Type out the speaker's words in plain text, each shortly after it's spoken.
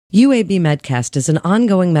UAB Medcast is an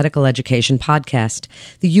ongoing medical education podcast.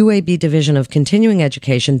 The UAB Division of Continuing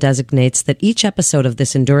Education designates that each episode of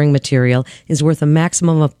this enduring material is worth a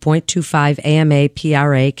maximum of 0.25 AMA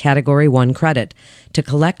PRA Category 1 credit. To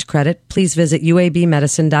collect credit, please visit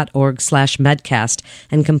uabmedicine.org/medcast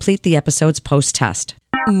and complete the episode's post-test.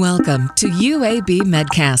 Welcome to UAB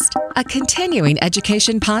Medcast, a continuing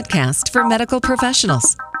education podcast for medical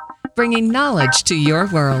professionals, bringing knowledge to your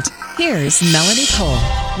world. Here's Melanie Cole.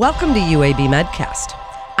 Welcome to UAB Medcast.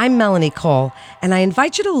 I'm Melanie Cole, and I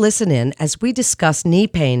invite you to listen in as we discuss knee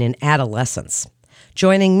pain in adolescents.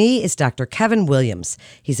 Joining me is Dr. Kevin Williams.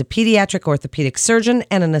 He's a pediatric orthopedic surgeon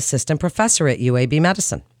and an assistant professor at UAB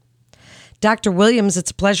Medicine. Dr. Williams,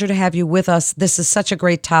 it's a pleasure to have you with us. This is such a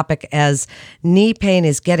great topic as knee pain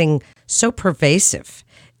is getting so pervasive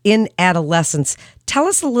in adolescence. Tell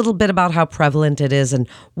us a little bit about how prevalent it is and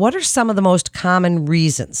what are some of the most common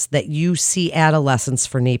reasons that you see adolescents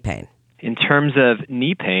for knee pain? In terms of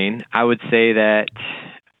knee pain, I would say that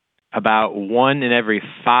about 1 in every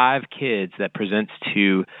 5 kids that presents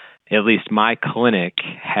to at least my clinic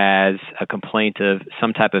has a complaint of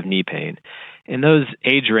some type of knee pain. And those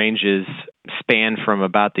age ranges span from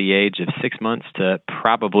about the age of 6 months to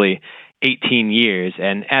probably 18 years.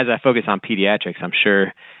 And as I focus on pediatrics, I'm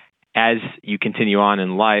sure as you continue on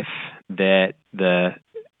in life that the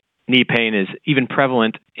knee pain is even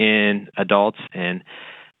prevalent in adults and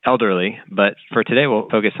elderly. But for today, we'll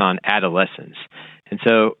focus on adolescents. And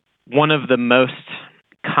so one of the most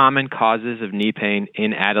common causes of knee pain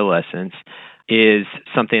in adolescents is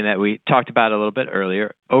something that we talked about a little bit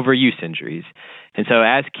earlier, overuse injuries. And so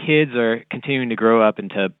as kids are continuing to grow up and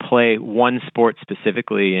to play one sport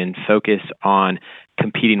specifically and focus on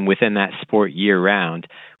competing within that sport year-round,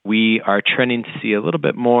 we are trending to see a little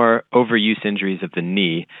bit more overuse injuries of the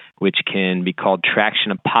knee, which can be called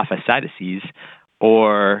traction apophysitis,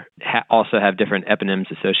 or also have different eponyms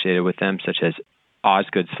associated with them, such as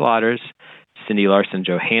Osgood-Schlatters, Cindy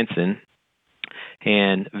Larson-Johansson,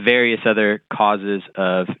 and various other causes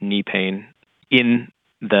of knee pain in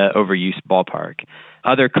the overuse ballpark.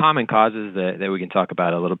 Other common causes that we can talk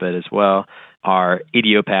about a little bit as well are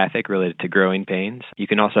idiopathic, related to growing pains. You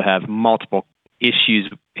can also have multiple issues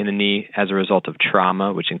in the knee as a result of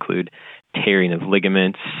trauma, which include tearing of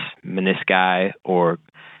ligaments, menisci, or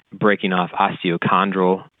breaking off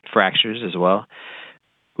osteochondral fractures as well.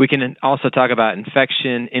 We can also talk about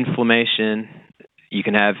infection, inflammation. You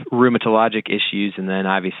can have rheumatologic issues, and then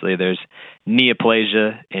obviously there's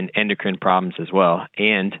neoplasia and endocrine problems as well.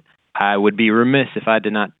 And I would be remiss if I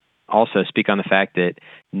did not also speak on the fact that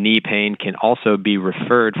knee pain can also be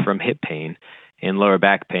referred from hip pain and lower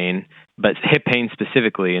back pain, but hip pain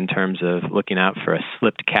specifically in terms of looking out for a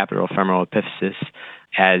slipped capital femoral epiphysis,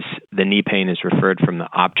 as the knee pain is referred from the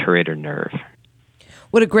obturator nerve.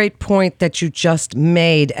 What a great point that you just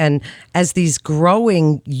made. And as these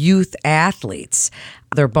growing youth athletes,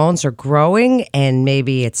 their bones are growing and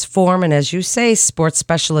maybe it's form. And as you say, sports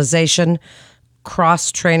specialization,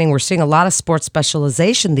 cross-training. We're seeing a lot of sports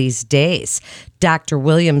specialization these days, Dr.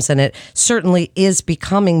 Williams, and it certainly is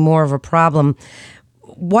becoming more of a problem.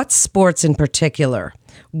 What sports in particular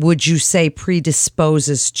would you say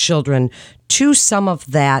predisposes children to some of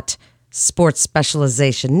that sports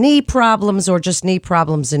specialization, knee problems, or just knee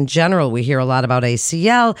problems in general? We hear a lot about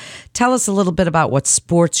ACL. Tell us a little bit about what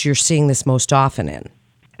sports you're seeing this most often in.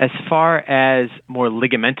 As far as more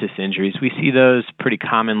ligamentous injuries, we see those pretty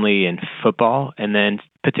commonly in football, and then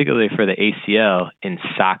particularly for the ACL in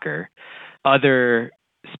soccer. Other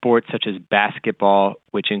sports such as basketball,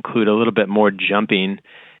 which include a little bit more jumping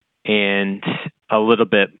and a little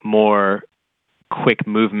bit more quick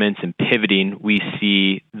movements and pivoting, we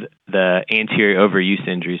see the anterior overuse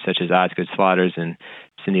injuries such as Osgood-Schlatters and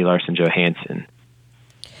Cindy Larson-Johansson.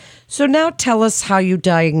 So now tell us how you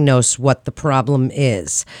diagnose what the problem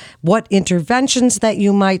is, what interventions that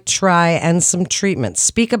you might try, and some treatments.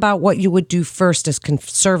 Speak about what you would do first as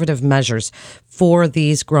conservative measures for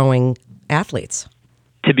these growing athletes.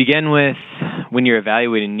 To begin with, when you're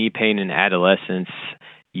evaluating knee pain in adolescence,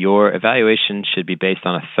 your evaluation should be based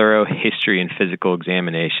on a thorough history and physical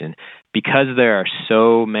examination. Because there are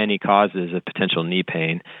so many causes of potential knee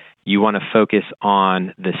pain, you want to focus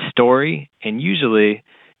on the story. And usually,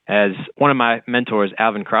 as one of my mentors,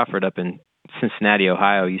 Alvin Crawford, up in Cincinnati,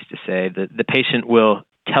 Ohio, used to say, that the patient will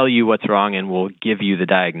tell you what's wrong and will give you the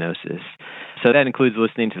diagnosis. So that includes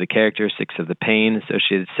listening to the characteristics of the pain,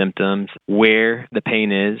 associated symptoms, where the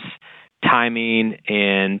pain is, timing,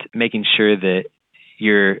 and making sure that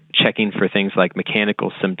you're checking for things like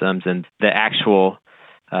mechanical symptoms and the actual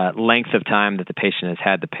length of time that the patient has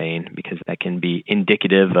had the pain, because that can be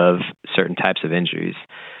indicative of certain types of injuries.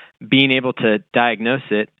 being able to diagnose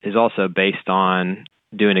it is also based on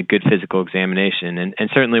doing a good physical examination. And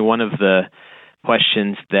certainly one of the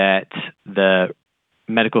questions that the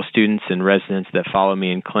medical students and residents that follow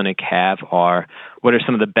me in clinic have are, what are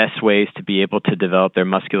some of the best ways to be able to develop their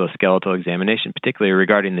musculoskeletal examination, particularly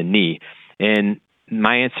regarding the knee? And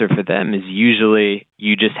my answer for them is usually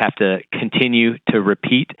you just have to continue to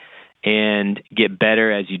repeat and get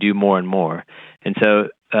better as you do more and more. And so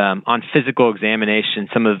on physical examination,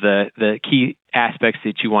 some of the key aspects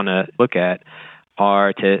that you want to look at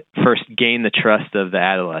are to first gain the trust of the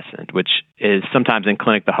adolescent, which is sometimes in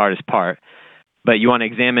clinic the hardest part. But you want to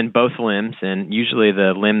examine both limbs, and usually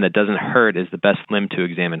the limb that doesn't hurt is the best limb to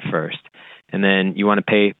examine first. And then you want to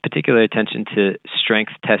pay particular attention to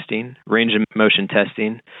strength testing, range of motion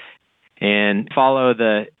testing, and follow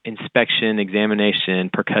the inspection, examination,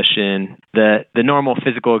 percussion, the normal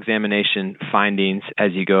physical examination findings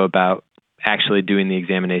as you go about actually doing the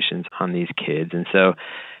examinations on these kids. And so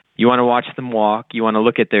you want to watch them walk. You want to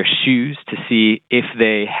look at their shoes to see if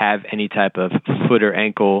they have any type of foot or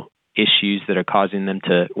ankle issues that are causing them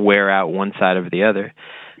to wear out one side or the other.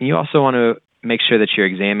 And you also want to make sure that you're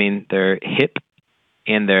examining their hip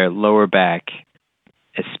and their lower back,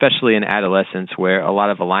 especially in adolescence where a lot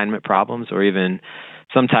of alignment problems or even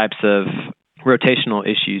some types of rotational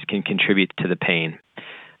issues can contribute to the pain.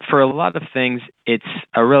 For a lot of things, it's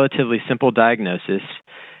a relatively simple diagnosis,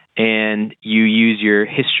 and you use your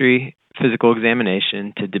history physical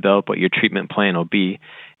examination to develop what your treatment plan will be.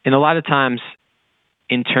 And a lot of times,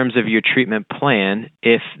 in terms of your treatment plan,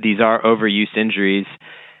 if these are overuse injuries,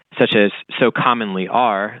 such as so commonly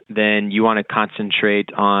are, then you want to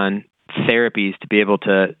concentrate on therapies to be able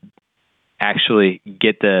to actually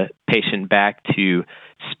get the patient back to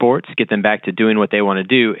sports, get them back to doing what they want to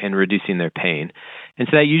do and reducing their pain. And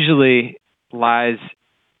so that usually lies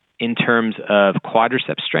in terms of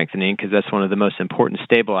quadricep strengthening, because that's one of the most important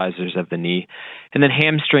stabilizers of the knee, and then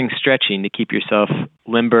hamstring stretching to keep yourself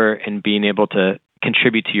limber and being able to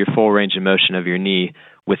contribute to your full range of motion of your knee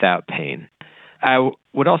without pain. I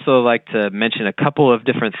would also like to mention a couple of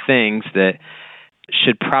different things that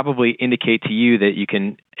should probably indicate to you that you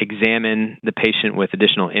can examine the patient with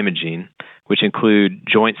additional imaging, which include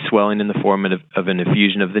joint swelling in the form of an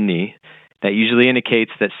effusion of the knee. That usually indicates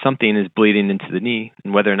that something is bleeding into the knee,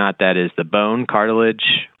 and whether or not that is the bone, cartilage,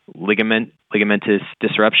 ligamentous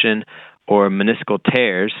disruption, or meniscal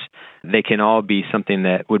tears, they can all be something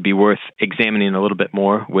that would be worth examining a little bit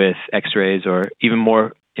more with x-rays or even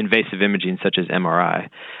more invasive imaging such as MRI.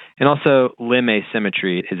 And also limb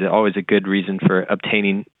asymmetry is always a good reason for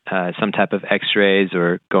obtaining some type of x-rays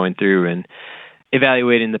or going through and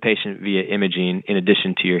evaluating the patient via imaging in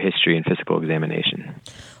addition to your history and physical examination.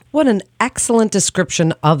 What an excellent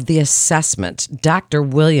description of the assessment. Dr.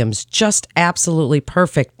 Williams, just absolutely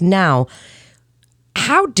perfect. Now,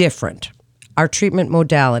 how different are treatment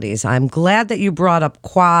modalities? I'm glad that you brought up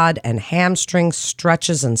quad and hamstring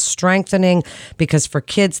stretches and strengthening, because for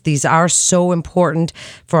kids, these are so important.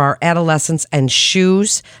 For our adolescents, and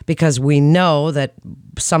shoes, because we know that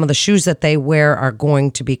some of the shoes that they wear are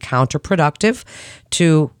going to be counterproductive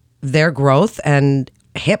to their growth and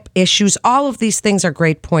hip issues. All of these things are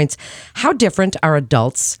great points. How different are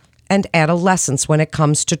adults and adolescents when it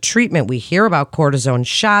comes to treatment? We hear about cortisone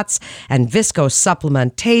shots and viscose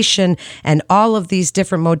supplementation and all of these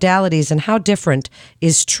different modalities. And how different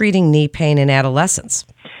is treating knee pain in adolescents?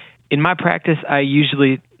 In my practice, I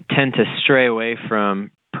usually tend to stray away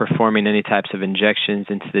from performing any types of injections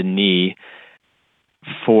into the knee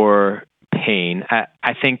for pain.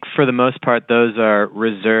 I think for the most part, those are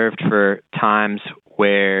reserved for times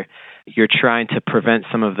where you're trying to prevent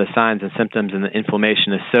some of the signs and symptoms and the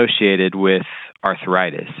inflammation associated with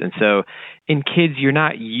arthritis. And so in kids, you're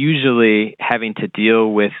not usually having to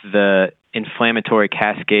deal with the inflammatory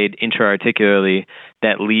cascade intra-articularly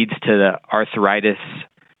that leads to the arthritis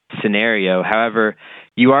scenario. However,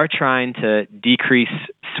 you are trying to decrease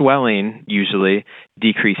swelling, usually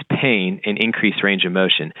decrease pain, and increase range of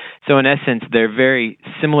motion. So in essence, they're very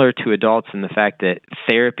similar to adults in the fact that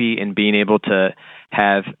therapy and being able to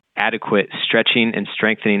have adequate stretching and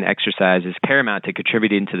strengthening exercise is paramount to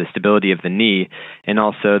contributing to the stability of the knee and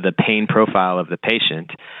also the pain profile of the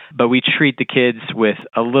patient. But we treat the kids with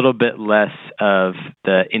a little bit less of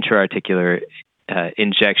the intra-articular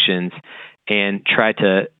injections and try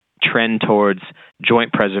to trend towards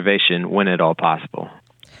joint preservation when at all possible.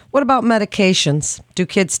 What about medications? Do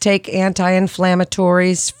kids take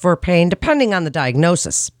anti-inflammatories for pain, depending on the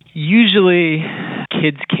diagnosis? Usually,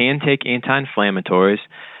 kids can take anti-inflammatories.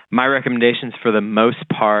 My recommendations for the most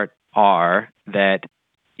part are that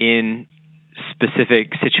in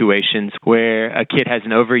specific situations where a kid has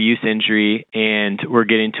an overuse injury and we're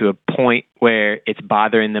getting to a point where it's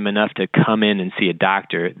bothering them enough to come in and see a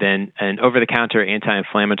doctor, then an over-the-counter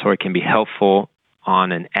anti-inflammatory can be helpful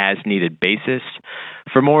on an as-needed basis.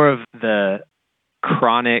 For more of the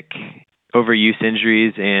chronic overuse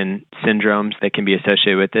injuries and syndromes that can be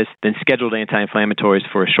associated with this, then scheduled anti-inflammatories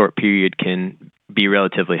for a short period can be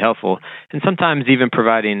relatively helpful. And sometimes even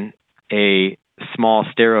providing a small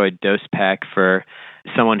steroid dose pack for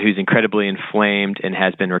someone who's incredibly inflamed and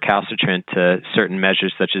has been recalcitrant to certain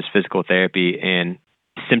measures such as physical therapy and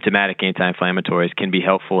symptomatic anti-inflammatories can be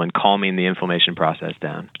helpful in calming the inflammation process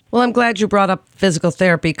down. Well, I'm glad you brought up physical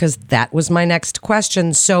therapy because that was my next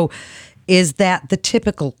question. So is that the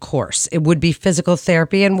typical course? It would be physical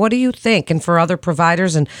therapy. And what do you think? And for other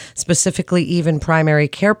providers, and specifically even primary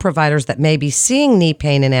care providers that may be seeing knee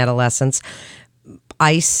pain in adolescents,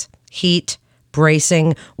 ice, heat,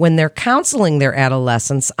 bracing, when they're counseling their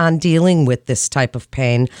adolescents on dealing with this type of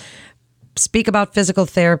pain, speak about physical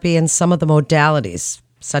therapy and some of the modalities,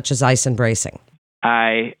 such as ice and bracing.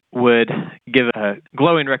 I would give a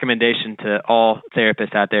glowing recommendation to all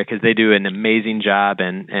therapists out there because they do an amazing job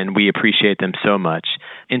and we appreciate them so much.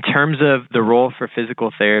 In terms of the role for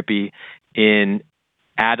physical therapy in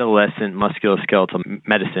adolescent musculoskeletal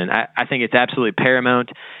medicine, I think it's absolutely paramount,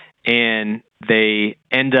 and they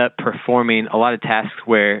end up performing a lot of tasks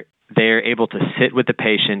where they're able to sit with the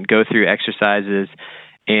patient, go through exercises,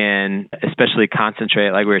 and especially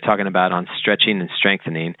concentrate, like we were talking about, on stretching and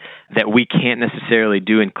strengthening that we can't necessarily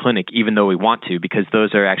do in clinic, even though we want to, because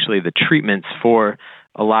those are actually the treatments for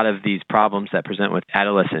a lot of these problems that present with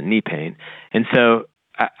adolescent knee pain. And so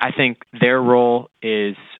I think their role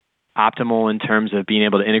is optimal in terms of being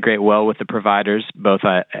able to integrate well with the providers, both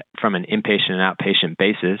from an inpatient and outpatient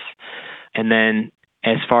basis. And then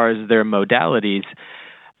as far as their modalities,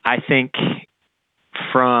 I think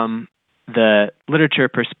from the literature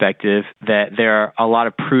perspective that there are a lot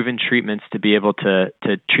of proven treatments to be able to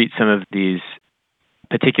treat some of these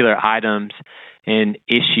particular items and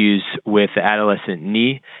issues with the adolescent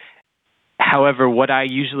knee. However, what I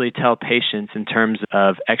usually tell patients in terms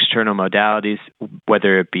of external modalities,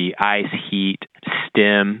 whether it be ice, heat,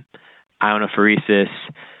 stim, ionophoresis,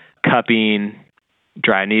 cupping,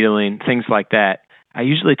 dry needling, things like that, I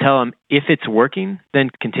usually tell them if it's working, then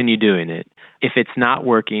continue doing it. If it's not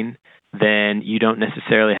working, then you don't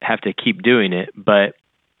necessarily have to keep doing it, but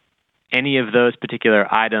any of those particular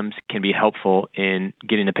items can be helpful in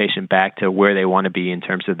getting the patient back to where they want to be in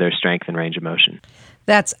terms of their strength and range of motion.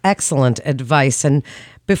 That's excellent advice. And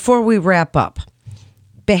before we wrap up,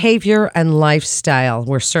 behavior and lifestyle.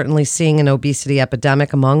 We're certainly seeing an obesity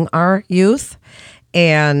epidemic among our youth.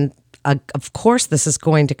 And of course, this is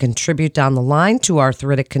going to contribute down the line to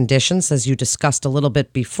arthritic conditions, as you discussed a little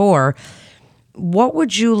bit before. What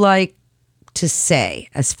would you like to say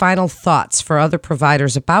as final thoughts for other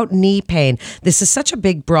providers about knee pain? This is such a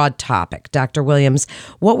big, broad topic, Dr. Williams.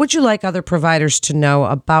 What would you like other providers to know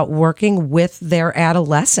about working with their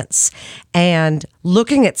adolescents and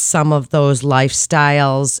looking at some of those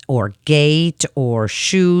lifestyles or gait or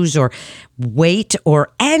shoes or weight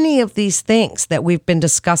or any of these things that we've been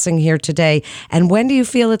discussing here today? And when do you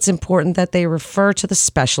feel it's important that they refer to the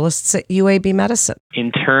specialists at UAB Medicine?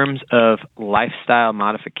 In terms of lifestyle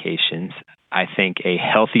modifications, I think a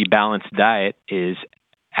healthy, balanced diet is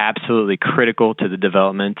absolutely critical to the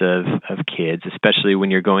development of kids, especially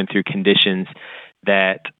when you're going through conditions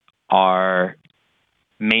that are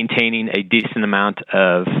maintaining a decent amount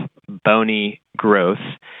of bony growth,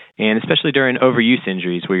 and especially during overuse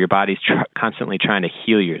injuries where your body's constantly trying to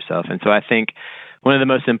heal yourself. And so I think one of the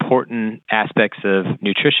most important aspects of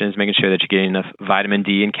nutrition is making sure that you're getting enough vitamin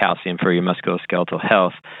D and calcium for your musculoskeletal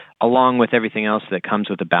health, along with everything else that comes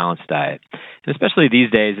with a balanced diet. And especially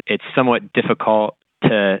these days, it's somewhat difficult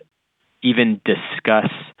to even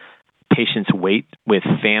discuss patients' weight with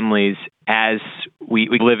families, as we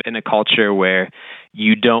live in a culture where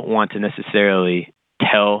you don't want to necessarily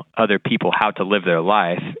tell other people how to live their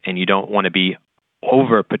life, and you don't want to be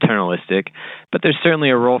over paternalistic, but there's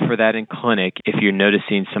certainly a role for that in clinic if you're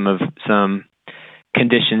noticing some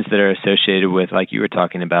conditions that are associated with, like you were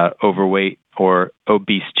talking about, overweight or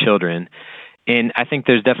obese children. And I think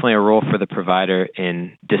there's definitely a role for the provider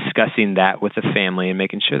in discussing that with the family and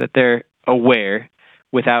making sure that they're aware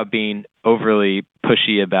without being overly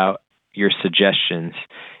pushy about your suggestions.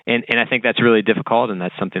 And I think that's really difficult, and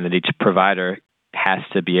that's something that each provider has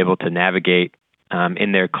to be able to navigate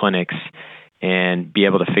in their clinics and be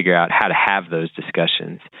able to figure out how to have those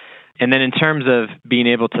discussions. And then in terms of being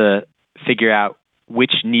able to figure out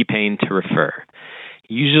which knee pain to refer,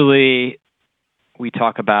 usually we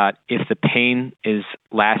talk about if the pain is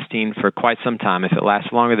lasting for quite some time, if it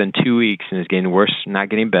lasts longer than 2 weeks and is getting worse, not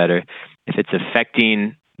getting better, if it's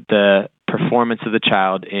affecting the performance of the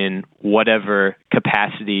child in whatever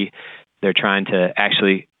capacity they're trying to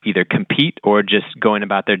actually either compete or just going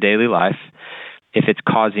about their daily life, if it's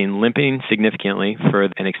causing limping significantly for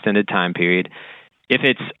an extended time period, if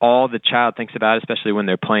it's all the child thinks about, especially when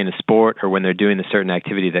they're playing a sport or when they're doing a certain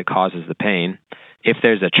activity that causes the pain, if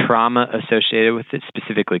there's a trauma associated with it,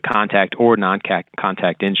 specifically contact or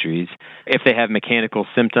non-contact injuries, if they have mechanical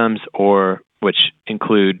symptoms or which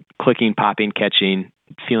include clicking, popping, catching,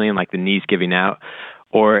 feeling like the knee's giving out,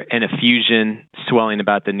 or an effusion, swelling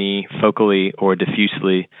about the knee focally or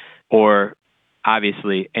diffusely, or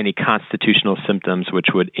obviously any constitutional symptoms which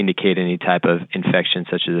would indicate any type of infection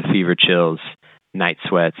such as a fever, chills, night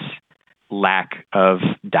sweats, lack of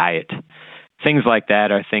diet. Things like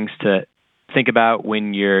that are things to think about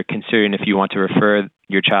when you're considering if you want to refer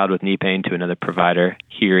your child with knee pain to another provider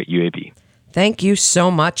here at UAB. Thank you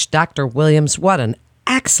so much, Dr. Williams. What an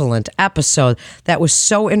excellent episode. That was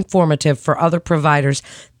so informative for other providers.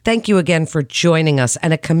 Thank you again for joining us.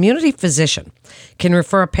 And a community physician can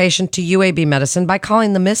refer a patient to UAB Medicine by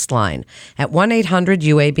calling the MIST line at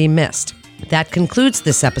 1-800-UAB-MIST. That concludes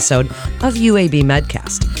this episode of UAB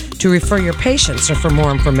Medcast. To refer your patients or for more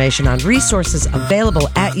information on resources available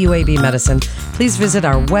at UAB Medicine, please visit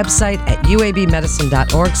our website at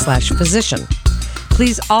uabmedicine.org/physician.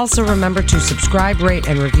 Please also remember to subscribe, rate,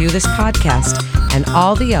 and review this podcast and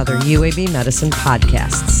all the other UAB Medicine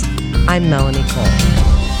podcasts. I'm Melanie Cole.